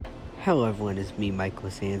Hello everyone, it's me, Michael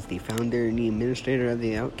Sands, the founder and the administrator of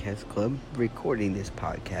the Outcast Club, recording this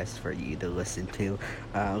podcast for you to listen to.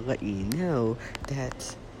 Let you know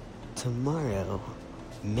that tomorrow,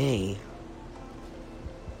 May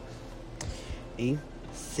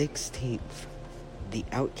 16th, the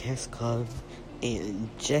Outcast Club and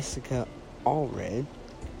Jessica Allred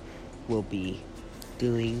will be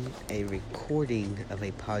doing a recording of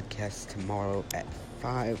a podcast tomorrow at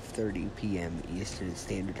 5:30 p.m. Eastern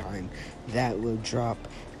Standard Time. That will drop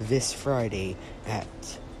this Friday at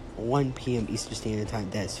 1 p.m. Eastern Standard Time.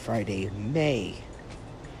 That's Friday, May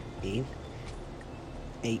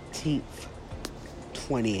 18th,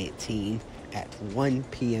 2018 at 1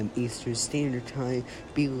 p.m. Eastern Standard Time.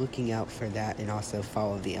 Be looking out for that, and also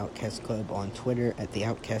follow the Outcast Club on Twitter at the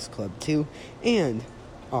Outcast Club 2, and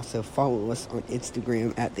also follow us on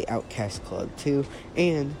Instagram at the Outcast Club 2,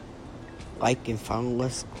 and like and follow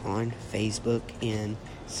us on Facebook, and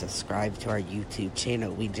subscribe to our YouTube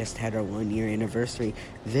channel. We just had our 1-year anniversary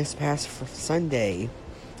this past Sunday,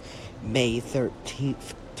 May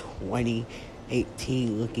 13th,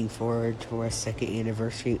 2018. Looking forward to our second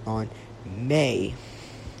anniversary on May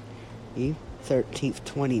 13th,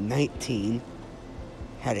 2019.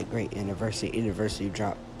 Had a great anniversary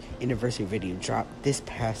video dropped this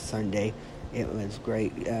past Sunday. It was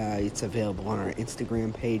great. It's available on our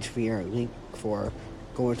Instagram page via our link for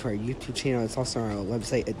going to our YouTube channel. It's also on our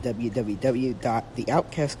website at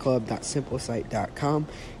www.theoutcastclub.simplesite.com,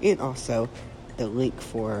 and also the link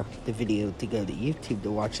for the video to go to YouTube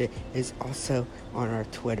to watch it is also on our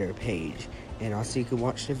Twitter page. And also you can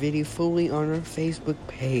watch the video fully on our Facebook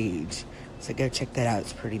page. So go check that out.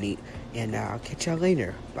 It's pretty neat. And I'll catch y'all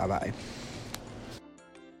later. Bye-bye.